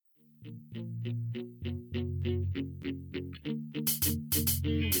Welcome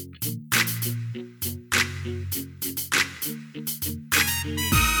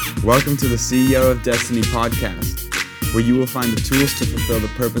to the CEO of Destiny podcast, where you will find the tools to fulfill the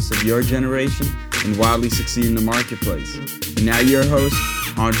purpose of your generation and wildly succeed in the marketplace. And now your host,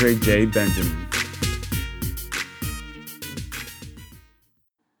 Andre J. Benjamin.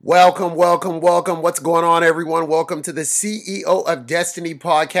 Welcome. What's going on, everyone? Welcome to the CEO of Destiny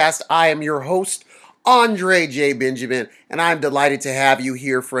podcast. I am your host, Andre J. Benjamin, and I'm delighted to have you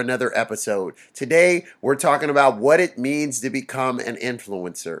here for another episode. Today, we're talking about what it means to become an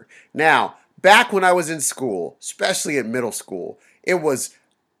influencer. Now, back when I was in school, especially in middle school, it was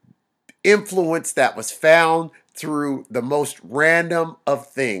influence that was found through the most random of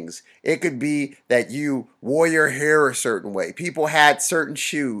things. It could be that you wore your hair a certain way. People had certain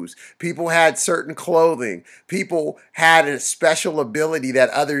shoes. People had certain clothing. People had a special ability that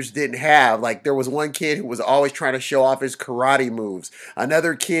others didn't have. Like there was one kid who was always trying to show off his karate moves.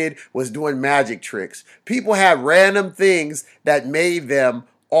 Another kid was doing magic tricks. People had random things that made them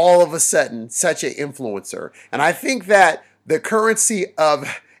all of a sudden such an influencer. And I think that the currency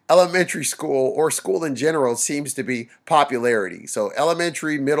of elementary school or school in general seems to be popularity. So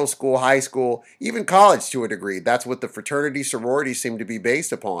elementary, middle school, high school, even college to a degree. That's what the fraternity, sorority seem to be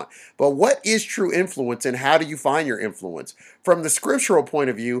based upon. But what is true influence and how do you find your influence? From the scriptural point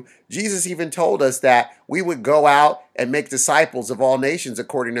of view, Jesus even told us that we would go out and make disciples of all nations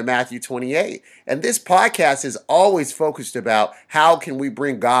according to Matthew 28. And this podcast is always focused about how can we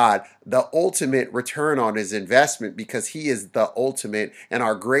bring God the ultimate return on his investment because he is the ultimate and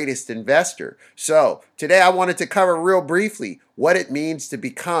our greatest investor. So today I wanted to cover real briefly what it means to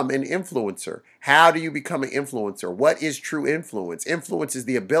become an influencer. How do you become an influencer? What is true influence? Influence is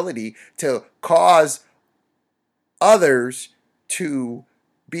the ability to cause others to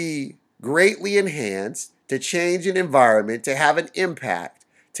be greatly enhanced, to change an environment, to have an impact,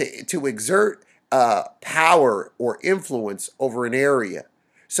 to exert power or influence over an area.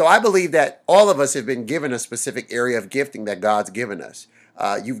 So I believe that all of us have been given a specific area of gifting that God's given us.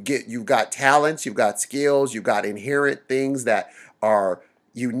 You've got talents, you've got skills, you've got inherent things that are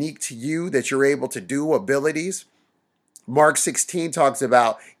unique to you that you're able to do, abilities. Mark 16 talks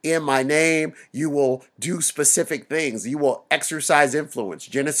about, in my name, you will do specific things. You will exercise influence.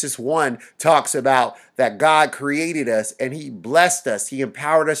 Genesis 1 talks about that God created us and he blessed us. He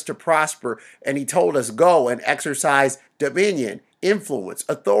empowered us to prosper and he told us, go and exercise dominion, influence,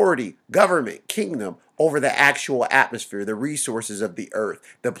 authority, government, kingdom over the actual atmosphere, the resources of the earth,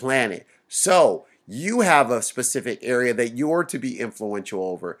 the planet. So you have a specific area that you're to be influential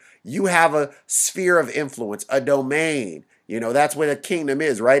over. You have a sphere of influence, a domain. You know, that's what a kingdom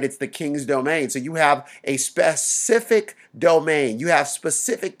is, right? It's the king's domain. So you have a specific domain. You have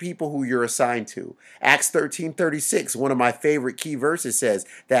specific people who you're assigned to. Acts 13:36, one of my favorite key verses, says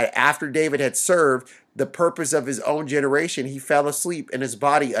that after David had served the purpose of his own generation, he fell asleep and his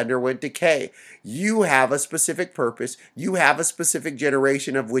body underwent decay. You have a specific purpose. You have a specific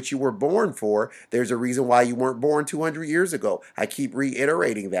generation of which you were born for. There's a reason why you weren't born 200 years ago. I keep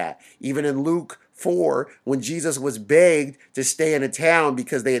reiterating that. Even in Luke 4, when Jesus was begged to stay in a town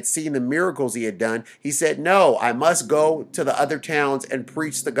because they had seen the miracles he had done, he said, no, I must go to the other towns and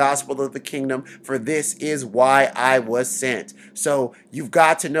preach the gospel of the kingdom, for this is why I was sent. So you've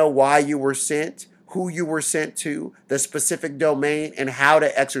got to know why you were sent, who you were sent to, the specific domain, and how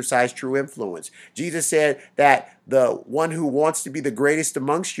to exercise true influence. Jesus said that the one who wants to be the greatest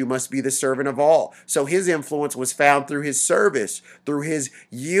amongst you must be the servant of all. So his influence was found through his service, through his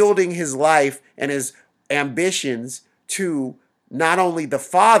yielding his life and his ambitions to not only the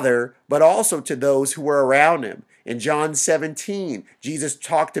Father, but also to those who were around him. In John 17, Jesus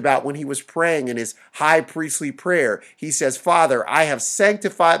talked about when he was praying in his high priestly prayer. He says, Father, I have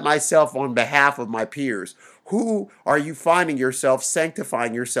sanctified myself on behalf of my peers. Who are you finding yourself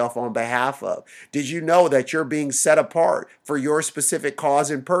sanctifying yourself on behalf of? Did you know that you're being set apart for your specific cause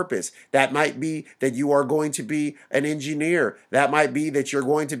and purpose? That might be that you are going to be an engineer. That might be that you're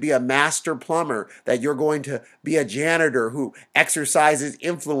going to be a master plumber, that you're going to be a janitor who exercises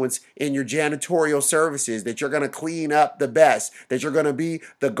influence in your janitorial services, that you're going to clean up the best, that you're going to be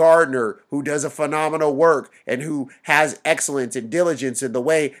the gardener who does a phenomenal work and who has excellence and diligence in the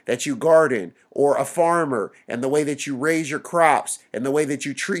way that you garden, or a farmer and the way that you raise your crops and the way that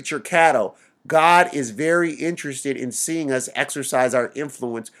you treat your cattle. God is very interested in seeing us exercise our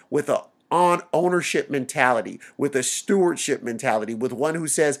influence with a ownership mentality, with a stewardship mentality, with one who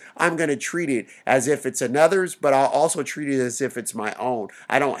says, I'm going to treat it as if it's another's, but I'll also treat it as if it's my own.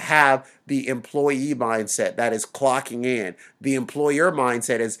 I don't have the employee mindset that is clocking in. The employer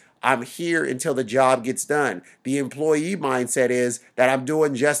mindset is I'm here until the job gets done. The employee mindset is that I'm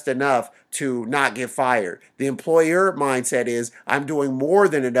doing just enough to not get fired. The employer mindset is I'm doing more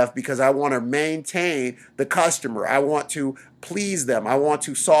than enough because I want to maintain the customer. I want to please them. I want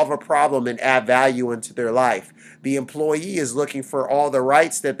to solve a problem and add value into their life. The employee is looking for all the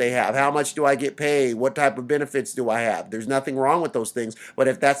rights that they have. How much do I get paid? What type of benefits do I have? There's nothing wrong with those things. But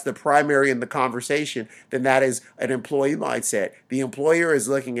if that's the primary in the conversation, then that is an employee mindset. The employer is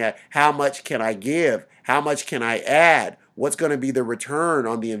looking at how much can I give? How much can I add? What's going to be the return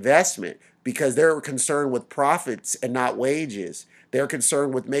on the investment? Because they're concerned with profits and not wages. They're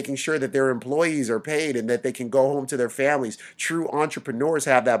concerned with making sure that their employees are paid and that they can go home to their families. True entrepreneurs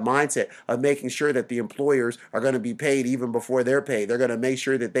have that mindset of making sure that the employers are going to be paid even before they're paid. They're going to make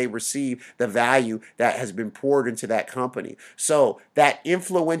sure that they receive the value that has been poured into that company. So that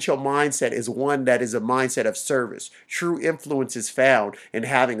influential mindset is one that is a mindset of service. True influence is found in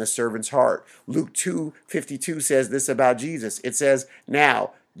having a servant's heart. Luke 2:52 says this about Jesus. It says,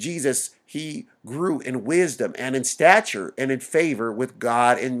 now, Jesus, he grew in wisdom and in stature and in favor with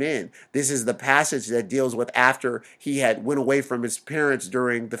God and men. This is the passage that deals with after he had went away from his parents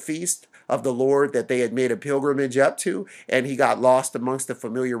during the feast of the Lord that they had made a pilgrimage up to, and he got lost amongst the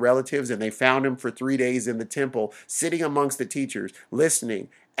familiar relatives, and they found him for 3 days in the temple, sitting amongst the teachers, listening,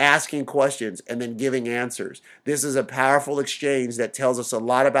 asking questions, and then giving answers. This is a powerful exchange that tells us a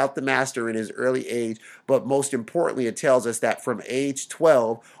lot about the master in his early age, but most importantly, it tells us that from age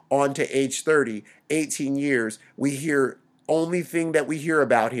 12 on to age 30, 18 years, only thing that we hear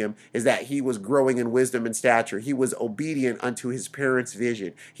about him is that he was growing in wisdom and stature. He was obedient unto his parents'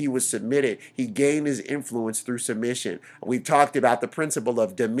 vision. He was submitted. He gained his influence through submission. We've talked about the principle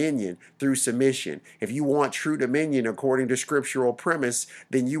of dominion through submission. If you want true dominion according to scriptural premise,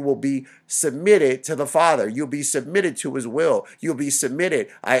 then you will be submitted to the Father. You'll be submitted to his will. You'll be submitted.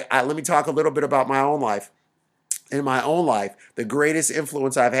 Let me talk a little bit about my own life. In my own life, the greatest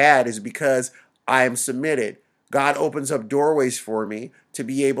influence I've had is because I am submitted. God opens up doorways for me to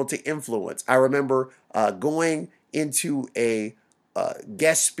be able to influence. I remember going into a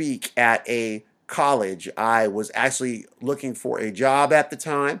guest speak at a college. I was actually looking for a job at the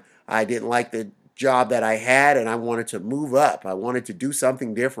time. I didn't like the job that I had, and I wanted to move up. I wanted to do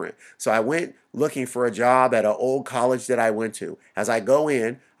something different. So I went looking for a job at an old college that I went to. As I go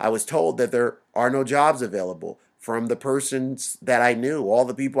in, I was told that there are no jobs available. From the persons that I knew, all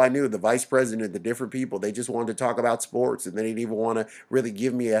the people I knew, the vice president, the different people, they just wanted to talk about sports, and they didn't even want to really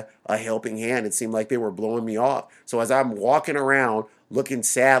give me a helping hand. It seemed like they were blowing me off. So as I'm walking around looking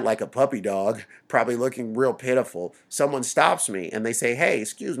sad like a puppy dog, probably looking real pitiful, someone stops me and they say, hey,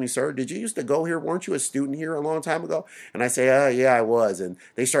 excuse me, sir, did you used to go here? Weren't you a student here a long time ago? And I say, yeah, I was. And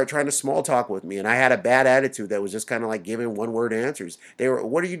they start trying to small talk with me. And I had a bad attitude that was just kind of like giving one word answers. They were,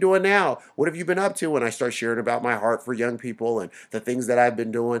 what are you doing now? What have you been up to? And I start sharing about my heart for young people and the things that I've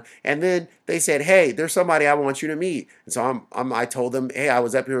been doing. And then they said, hey, there's somebody I want you to meet. And so I told them, hey, I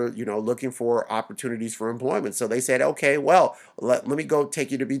was up here, looking for opportunities for employment. So they said, okay, well, let me go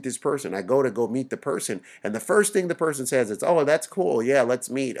take you to meet this person. I go meet the person, and the first thing the person says is, oh, that's cool. Yeah,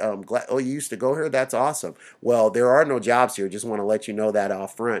 let's meet. Oh, you used to go here? That's awesome. Well, there are no jobs here. Just want to let you know that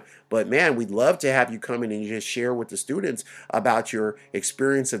off front. But man, we'd love to have you come in and just share with the students about your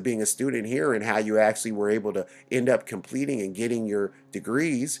experience of being a student here and how you actually were able to end up completing and getting your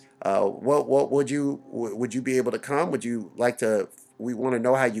degrees. What would you be able to come? Would you like to? We want to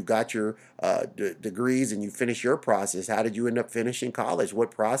know how you got your degrees and you finished your process. How did you end up finishing college?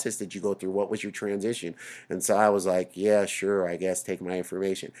 What process did you go through? What was your transition? And so I was like, yeah, sure, I guess take my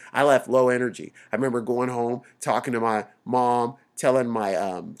information. I left low energy. I remember going home, talking to my mom, telling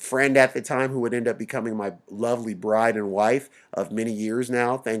my friend at the time, who would end up becoming my lovely bride and wife of many years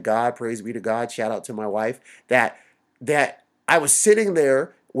now. Thank God, praise be to God. Shout out to my wife. That I was sitting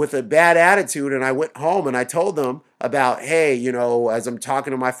there with a bad attitude, and I went home and I told them about, hey, as I'm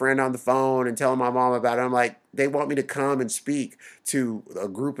talking to my friend on the phone and telling my mom about it, I'm like, they want me to come and speak to a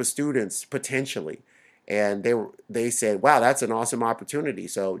group of students potentially. And they said, wow, that's an awesome opportunity.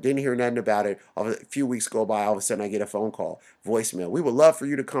 So didn't hear nothing about it. A few weeks go by, all of a sudden I get a phone call, voicemail. We would love for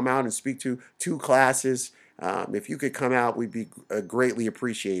you to come out and speak to 2 classes. If you could come out, we'd be greatly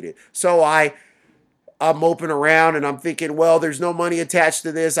appreciated. So I'm moping around and I'm thinking, well, there's no money attached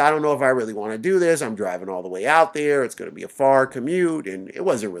to this. I don't know if I really want to do this. I'm driving all the way out there. It's going to be a far commute. And it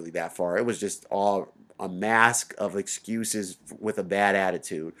wasn't really that far. It was just all a mask of excuses with a bad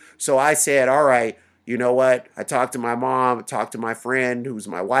attitude. So I said, all right, you know what? I talked to my mom, talked to my friend who's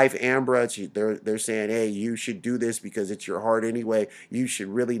my wife, Ambra. They're saying, hey, you should do this because it's your heart anyway. You should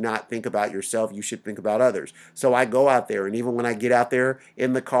really not think about yourself. You should think about others. So I go out there, and even when I get out there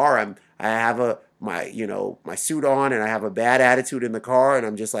in the car, I have my suit on, and I have a bad attitude in the car, and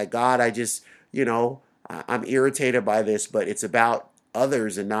I'm just like, God, I'm irritated by this, but it's about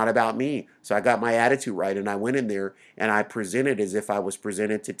others and not about me. So I got my attitude right, and I went in there and I presented as if I was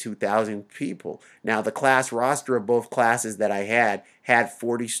presented to 2,000 people. Now, the class roster of both classes that I had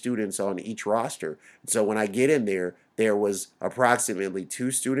 40 students on each roster. So when I get in there was approximately 2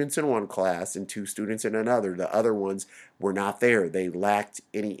 students in one class and 2 students in another. The other ones were not there. They lacked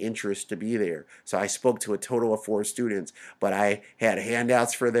any interest to be there. So I spoke to a total of 4 students, but I had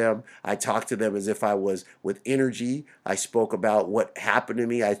handouts for them. I talked to them as if I was with energy. I spoke about what happened to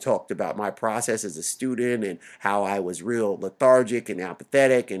me. I talked about my process as a student and how I was real lethargic and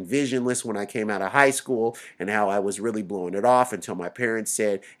apathetic and visionless when I came out of high school, and how I was really blowing it off until my parents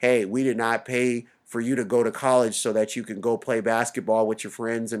said, hey, we did not pay for you to go to college so that you can go play basketball with your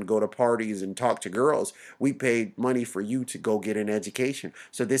friends and go to parties and talk to girls. We paid money for you to go get an education.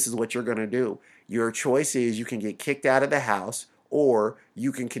 So this is what you're going to do. Your choice is you can get kicked out of the house, or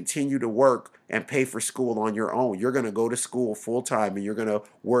you can continue to work and pay for school on your own. You're going to go to school full time, and you're going to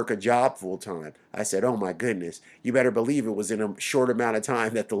work a job full time. I said, oh my goodness. You better believe it was in a short amount of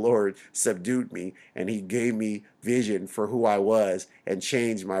time that the Lord subdued me, and he gave me vision for who I was and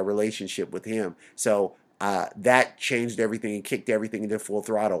changed my relationship with him. So that changed everything and kicked everything into full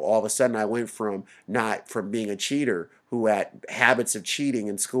throttle. All of a sudden, I went from being a cheater who had habits of cheating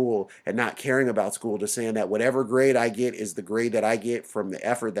in school and not caring about school to saying that whatever grade I get is the grade that I get from the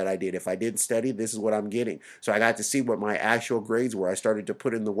effort that I did. If I didn't study, this is what I'm getting. So I got to see what my actual grades were. I started to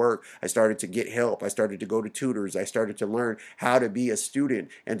put in the work. I started to get help. I started to go to tutors. I started to learn how to be a student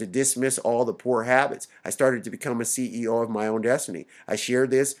and to dismiss all the poor habits. I started to become a CEO of my own destiny. I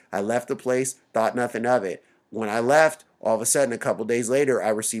shared this. I left the place, thought nothing of it. When I left, all of a sudden, a couple days later, I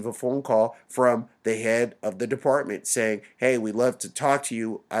receive a phone call from the head of the department saying, hey, we'd love to talk to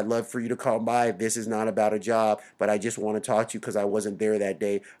you. I'd love for you to come by. This is not about a job, but I just want to talk to you because I wasn't there that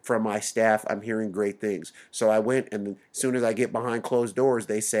day. From my staff, I'm hearing great things. So I went, and as soon as I get behind closed doors,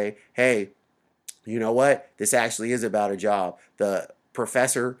 they say, hey, you know what? This actually is about a job. The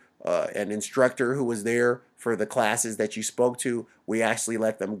professor, an instructor who was there for the classes that you spoke to, we actually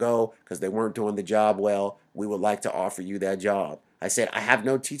let them go because they weren't doing the job well. We would like to offer you that job. I said, I have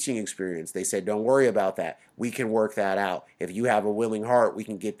no teaching experience. They said, don't worry about that. We can work that out. If you have a willing heart, we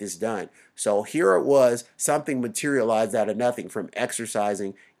can get this done. So here it was, something materialized out of nothing from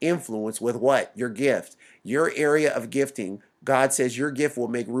exercising influence with what? Your gift. Your area of gifting. God says your gift will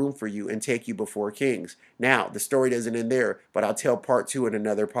make room for you and take you before kings. Now, the story doesn't end there, but I'll tell part 2 in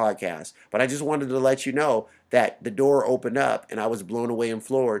another podcast. But I just wanted to let you know that the door opened up, and I was blown away and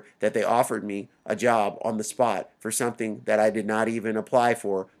floored that they offered me a job on the spot for something that I did not even apply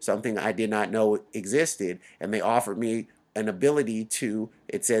for, something I did not know existed. And they offered me an ability to,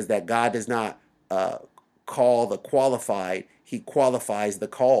 it says that God does not call the qualified, he qualifies the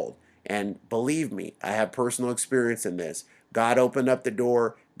called. And believe me, I have personal experience in this. God opened up the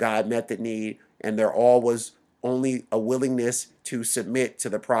door, God met the need, and there all was only a willingness to submit to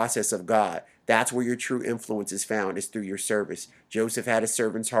the process of God. That's where your true influence is found, is through your service. Joseph had a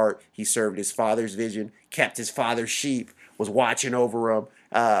servant's heart. He served his father's vision, kept his father's sheep, was watching over them.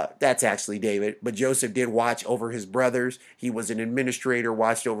 That's actually David. But Joseph did watch over his brothers. He was an administrator,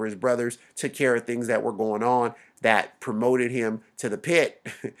 watched over his brothers, took care of things that were going on that promoted him to the pit,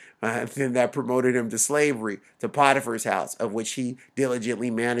 and that promoted him to slavery, to Potiphar's house, of which he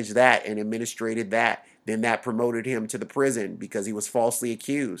diligently managed that and administrated that. Then that promoted him to the prison because he was falsely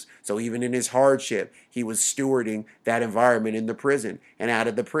accused. So even in his hardship, he was stewarding that environment in the prison. And out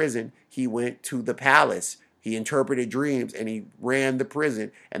of the prison, he went to the palace. He interpreted dreams and he ran the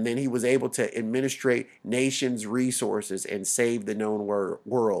prison. And then he was able to administrate nations' resources and save the known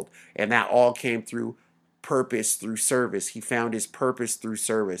world. And that all came through purpose, through service. He found his purpose through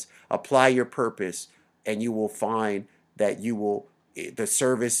service. Apply your purpose, and you will find that the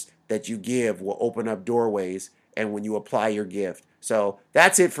service that you give will open up doorways, and when you apply your gift. So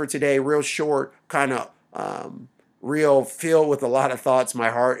that's it for today. Real short, kind of real filled with a lot of thoughts. My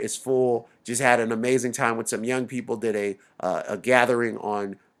heart is full. Just had an amazing time with some young people. Did a gathering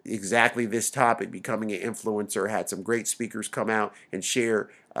on exactly this topic, becoming an influencer. Had some great speakers come out and share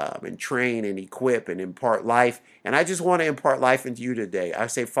and train and equip and impart life. And I just want to impart life into you today. I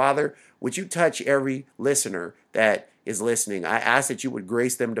say, Father, would you touch every listener that is listening, I ask that you would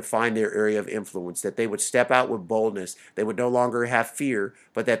grace them to find their area of influence, that they would step out with boldness. They would no longer have fear,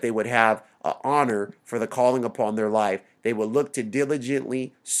 but that they would have honor for the calling upon their life. They would look to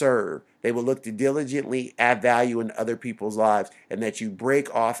diligently serve. They will look to diligently add value in other people's lives, and that you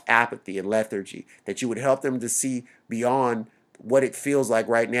break off apathy and lethargy, that you would help them to see beyond what it feels like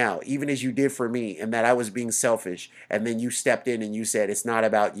right now, even as you did for me, and that I was being selfish. And then you stepped in and you said, it's not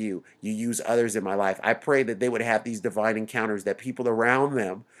about you. You use others in my life. I pray that they would have these divine encounters, that people around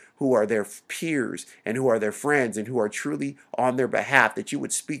them who are their peers and who are their friends and who are truly on their behalf, that you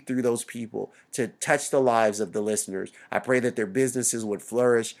would speak through those people to touch the lives of the listeners. I pray that their businesses would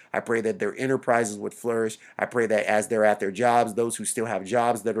flourish. I pray that their enterprises would flourish. I pray that as they're at their jobs, those who still have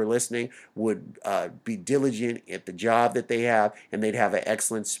jobs that are listening would be diligent at the job that they have, and they'd have an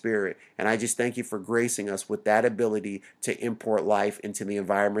excellent spirit. And I just thank you for gracing us with that ability to import life into the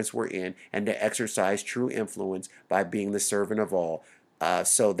environments we're in and to exercise true influence by being the servant of all.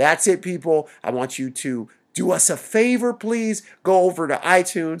 So that's it, people. I want you to do us a favor, please. Go over to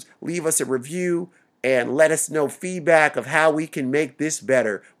iTunes, leave us a review, and let us know feedback of how we can make this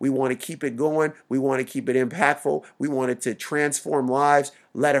better. We want to keep it going. We want to keep it impactful. We want it to transform lives.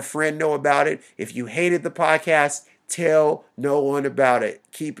 Let a friend know about it. If you hated the podcast, tell no one about it.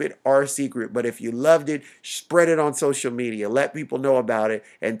 Keep it our secret. But if you loved it, spread it on social media. Let people know about it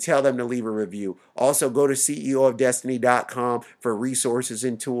and tell them to leave a review. Also, go to ceofdestiny.com for resources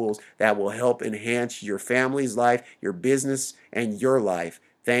and tools that will help enhance your family's life, your business, and your life.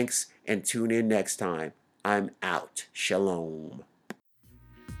 Thanks, and tune in next time. I'm out. Shalom.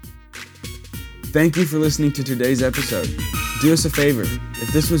 Thank you for listening to today's episode. Do us a favor.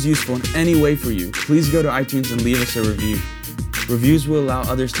 If this was useful in any way for you, please go to iTunes and leave us a review. Reviews will allow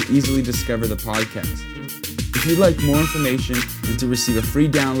others to easily discover the podcast. If you'd like more information and to receive a free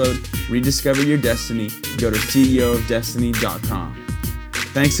download, Rediscover Your Destiny, go to ceofdestiny.com.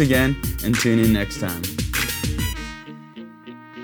 Thanks again, and tune in next time.